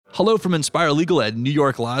Hello from Inspire Legal at New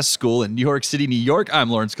York Law School in New York City, New York.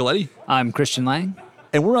 I'm Lawrence Coletti. I'm Christian Lang.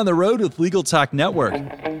 And we're on the road with Legal Talk Network.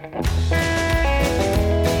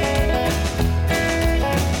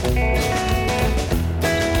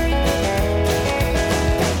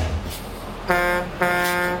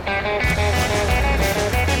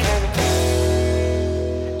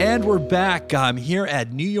 And we're back. I'm here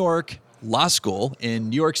at New York Law School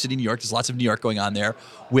in New York City, New York. There's lots of New York going on there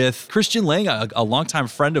with Christian Lang, a longtime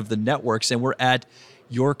friend of the networks, and we're at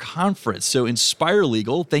your conference. So Inspire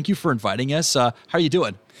Legal, thank you for inviting us. How are you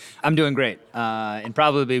doing? I'm doing great, and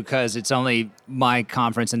probably because it's only my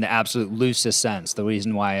conference in the absolute loosest sense. The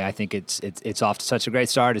reason why I think it's off to such a great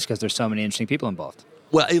start is because there's so many interesting people involved.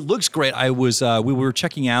 Well, it looks great. We were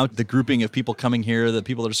checking out the grouping of people coming here, the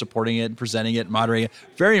people that are supporting it, presenting it, moderating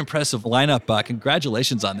it. Very impressive lineup.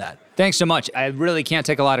 Congratulations on that. Thanks so much. I really can't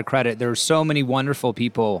take a lot of credit. There are so many wonderful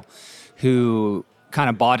people who kind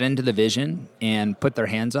of bought into the vision and put their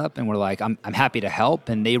hands up and were like, I'm happy to help.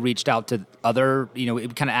 And they reached out to other,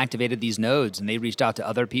 it kind of activated these nodes, and they reached out to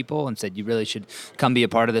other people and said, you really should come be a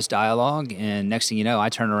part of this dialogue. And next thing you know, I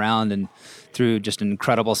turn around and through just an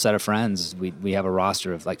incredible set of friends, we have a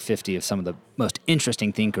roster of like 50 of some of the most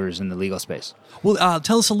interesting thinkers in the legal space. Well,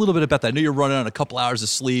 tell us a little bit about that. I know you're running on a couple hours of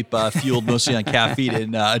sleep, fueled mostly on caffeine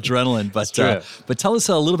and adrenaline, but tell us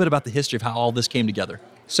a little bit about the history of how all this came together.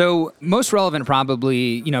 So most relevant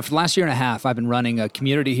probably, for the last year and a half, I've been running a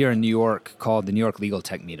community here in New York called the New York Legal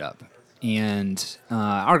Tech Meetup. And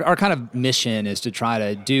our kind of mission is to try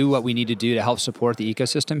to do what we need to do to help support the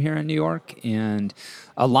ecosystem here in New York. And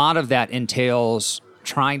a lot of that entails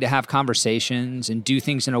trying to have conversations and do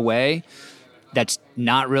things in a way that's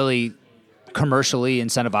not really commercially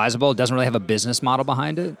incentivizable. It doesn't really have a business model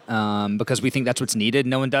behind it because we think that's what's needed.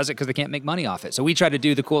 No one does it because they can't make money off it. So we try to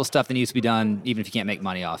do the cool stuff that needs to be done even if you can't make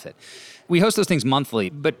money off it. We host those things monthly,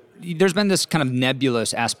 but there's been this kind of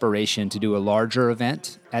nebulous aspiration to do a larger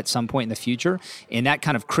event at some point in the future, and that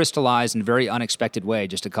kind of crystallized in a very unexpected way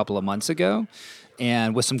just a couple of months ago.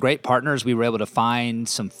 And with some great partners, we were able to find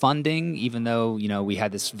some funding, even though, we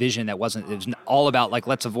had this vision that it was all about like,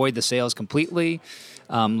 let's avoid the sales completely.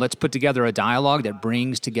 Let's put together a dialogue that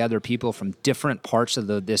brings together people from different parts of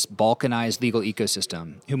this balkanized legal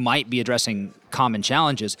ecosystem who might be addressing common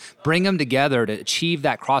challenges, bring them together to achieve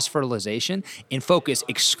that cross-fertilization and focus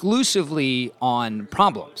exclusively on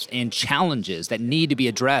problems and challenges that need to be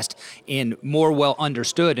addressed and more well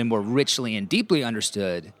understood and more richly and deeply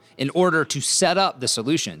understood in order to set up the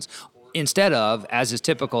solutions, instead of, as is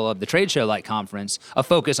typical of the trade show-like conference, a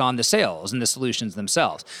focus on the sales and the solutions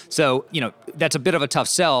themselves. So, that's a bit of a tough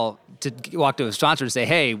sell to walk to a sponsor and say,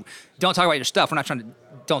 hey, don't talk about your stuff. We're not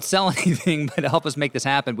don't sell anything, but help us make this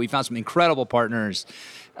happen. We found some incredible partners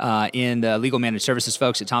in the legal managed services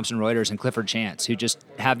folks at Thomson Reuters and Clifford Chance, who just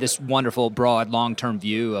have this wonderful, broad, long-term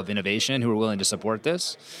view of innovation, who are willing to support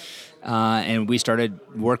this. And we started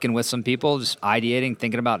working with some people, just ideating,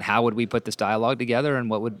 thinking about how would we put this dialogue together and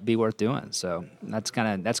what would be worth doing. So that's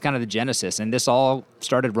kind of the genesis. And this all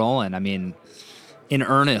started rolling, in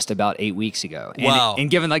earnest about 8 weeks ago. Wow. And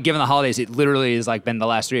given the holidays, it literally has been the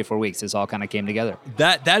last 3 or 4 weeks. This all kind of came together.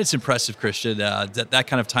 That is impressive, Christian. That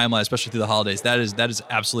kind of timeline, especially through the holidays, that is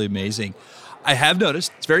absolutely amazing. I have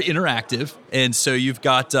noticed it's very interactive, and so you've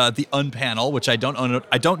got the unpanel, which I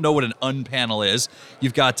don't know what an unpanel is.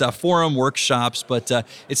 You've got forum workshops, but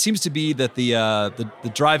it seems to be that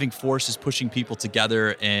the driving force is pushing people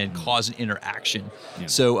together and causing interaction. Yeah.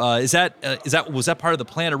 So was that part of the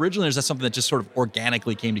plan originally, or is that something that just sort of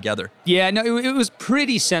organically came together? Yeah, no, it was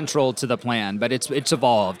pretty central to the plan, but it's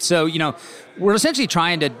evolved. So we're essentially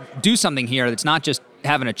trying to do something here that's not just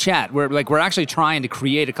having a chat. We're actually trying to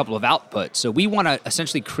create a couple of outputs. So we want to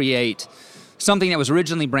essentially create something that was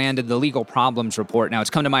originally branded the Legal Problems Report. Now, it's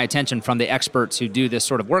come to my attention from the experts who do this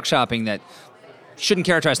sort of workshopping that shouldn't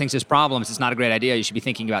characterize things as problems. It's not a great idea. You should be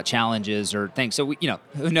thinking about challenges or things. So,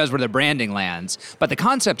 who knows where the branding lands. But the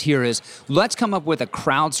concept here is let's come up with a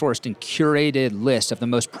crowdsourced and curated list of the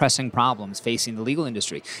most pressing problems facing the legal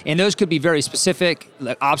industry. And those could be very specific,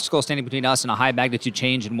 like obstacles standing between us and a high magnitude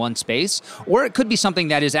change in one space. Or it could be something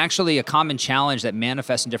that is actually a common challenge that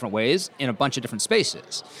manifests in different ways in a bunch of different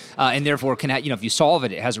spaces. And therefore, if you solve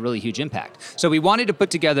it, it has a really huge impact. So we wanted to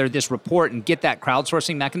put together this report and get that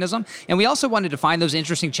crowdsourcing mechanism. And we also wanted to find those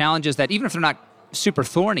interesting challenges that even if they're not super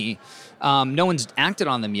thorny, no one's acted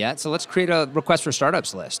on them yet. So let's create a request for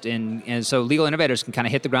startups list. And so legal innovators can kind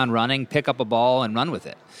of hit the ground running, pick up a ball and run with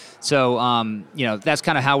it. So, that's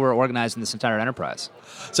kind of how we're organizing this entire enterprise.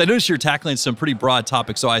 So I noticed you're tackling some pretty broad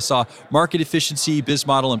topics. So I saw market efficiency, biz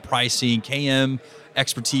model and pricing, KM,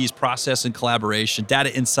 expertise, process and collaboration,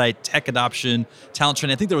 data insight, tech adoption, talent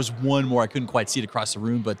training. I think there was one more. I couldn't quite see it across the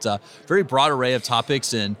room, but very broad array of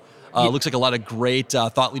topics, and looks like a lot of great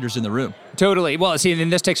thought leaders in the room. Totally. Well, see,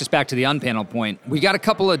 and this takes us back to the unpanel point. We got a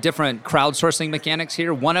couple of different crowdsourcing mechanics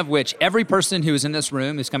here, one of which every person who is in this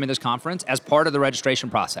room is coming to this conference as part of the registration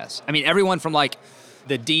process. I mean, everyone from like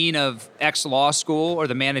the dean of X law school or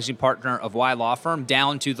the managing partner of Y law firm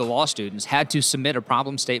down to the law students had to submit a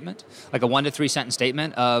problem statement, like a 1 to 3 sentence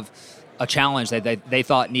statement of a challenge that they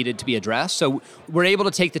thought needed to be addressed. So we're able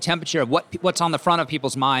to take the temperature of what's on the front of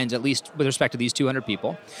people's minds, at least with respect to these 200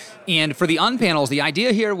 people. And for the unpanels, the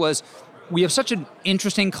idea here was we have such an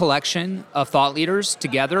interesting collection of thought leaders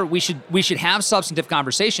together. We should have substantive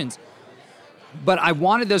conversations. But I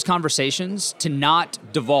wanted those conversations to not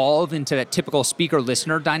devolve into that typical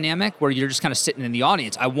speaker-listener dynamic where you're just kind of sitting in the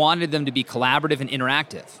audience. I wanted them to be collaborative and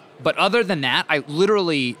interactive. But other than that, I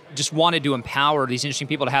literally just wanted to empower these interesting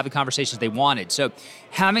people to have the conversations they wanted. So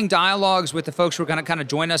having dialogues with the folks who are going to kind of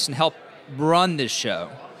join us and help run this show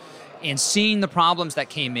and seeing the problems that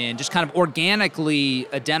came in just kind of organically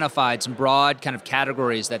identified some broad kind of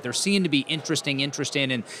categories that there seemed to be interest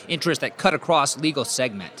in and interest that cut across legal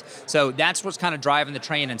segment. So that's what's kind of driving the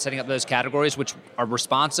train and setting up those categories, which are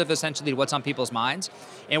responsive essentially to what's on people's minds.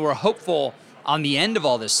 And we're hopeful on the end of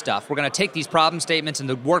all this stuff, we're going to take these problem statements and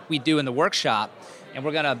the work we do in the workshop, and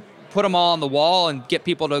we're going to put them all on the wall and get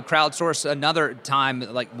people to crowdsource another time,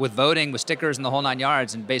 like with voting, with stickers and the whole 9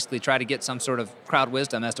 yards, and basically try to get some sort of crowd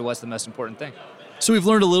wisdom as to what's the most important thing. So we've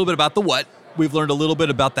learned a little bit about the what. We've learned a little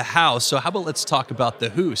bit about the how. So how about let's talk about the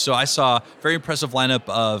who. So I saw a very impressive lineup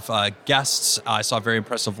of guests. I saw a very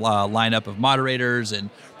impressive lineup of moderators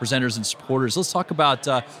and presenters and supporters. Let's talk about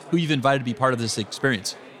who you've invited to be part of this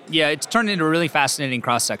experience. Yeah, it's turned into a really fascinating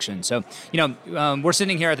cross-section. So, we're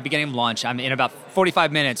sitting here at the beginning of lunch. In about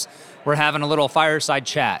 45 minutes, we're having a little fireside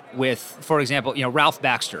chat with, for example, Ralph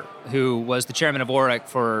Baxter, who was the chairman of Orrick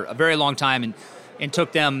for a very long time and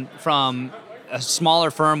took them from a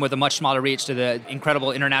smaller firm with a much smaller reach to the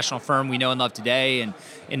incredible international firm we know and love today. And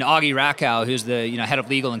Augie Rakow, who's the head of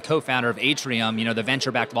legal and co-founder of Atrium, the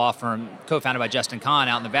venture-backed law firm co-founded by Justin Kahn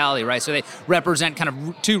out in the Valley, right? So they represent kind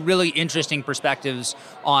of two really interesting perspectives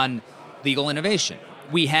on legal innovation.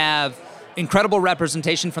 We have incredible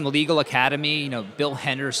representation from the Legal Academy, Bill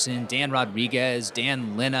Henderson, Dan Rodriguez,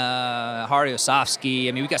 Dan Lina, Hari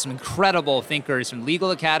Osofsky. We've got some incredible thinkers from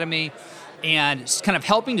Legal Academy, and it's kind of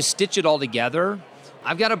helping to stitch it all together.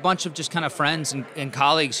 I've got a bunch of just kind of friends and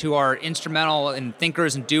colleagues who are instrumental and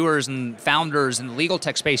thinkers and doers and founders in the legal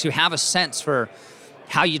tech space who have a sense for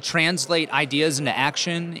how you translate ideas into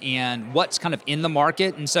action and what's kind of in the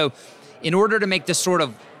market. And so in order to make this sort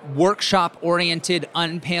of workshop-oriented,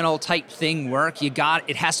 unpanel type thing work,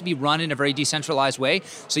 it has to be run in a very decentralized way.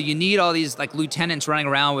 So you need all these like lieutenants running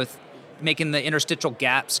around with making the interstitial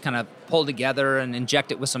gaps kind of pull together and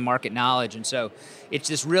inject it with some market knowledge. And so it's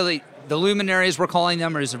just really, the luminaries, we're calling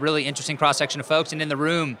them, is a really interesting cross-section of folks. And in the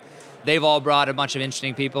room, they've all brought a bunch of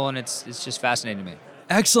interesting people, and it's just fascinating to me.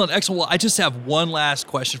 Excellent. Well, I just have one last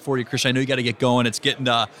question for you, Christian. I know you got to get going. It's getting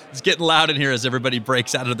loud in here as everybody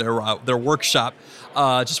breaks out of their workshop.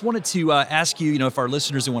 Just wanted to ask you, if our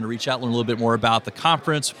listeners want to reach out, learn a little bit more about the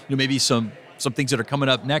conference, maybe some things that are coming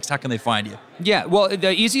up next, how can they find you? Yeah, well,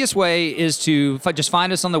 the easiest way is to just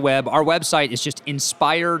find us on the web. Our website is just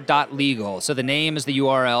inspire.legal. So the name is the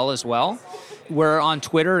URL as well. We're on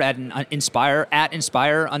Twitter at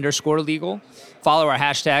 @inspire_legal. Follow our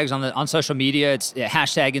hashtags on social media. It's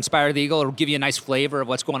 #InspireLegal. It'll give you a nice flavor of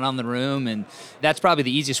what's going on in the room, and that's probably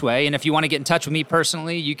the easiest way. And if you want to get in touch with me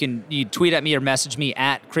personally, you tweet at me or message me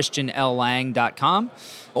at christianllang.com,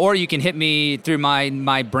 or you can hit me through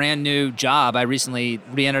my brand new job. I recently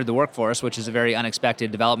re-entered the workforce, which is a very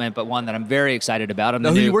unexpected development, but one that I'm very excited about. Who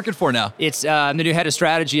are you working for now? I'm the new head of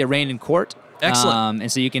strategy at Rain & Court. Excellent.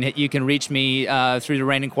 And so you can reach me through the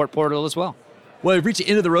Rain & Court portal as well. Well, we've reached the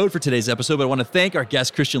end of the road for today's episode, but I want to thank our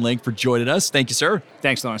guest, Christian Lang, for joining us. Thank you, sir.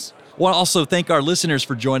 Thanks, Lawrence. I want to also thank our listeners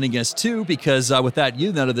for joining us, too, because without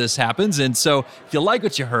you, none of this happens. And so if you like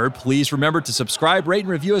what you heard, please remember to subscribe, rate, and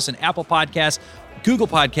review us on Apple Podcasts, Google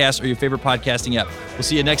Podcasts, or your favorite podcasting app. We'll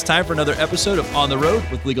see you next time for another episode of On the Road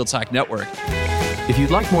with Legal Talk Network. If you'd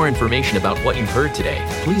like more information about what you've heard today,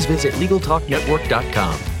 please visit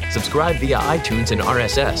LegalTalkNetwork.com. Subscribe via iTunes and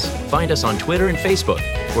RSS. Find us on Twitter and Facebook,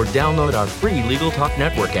 or download our free Legal Talk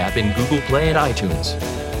Network app in Google Play and iTunes.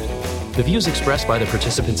 The views expressed by the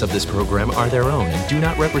participants of this program are their own and do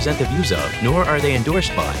not represent the views of, nor are they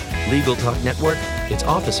endorsed by, Legal Talk Network, its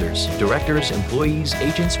officers, directors, employees,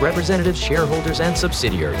 agents, representatives, shareholders, and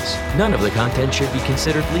subsidiaries. None of the content should be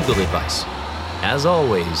considered legal advice. As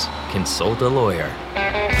always, consult a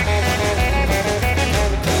lawyer.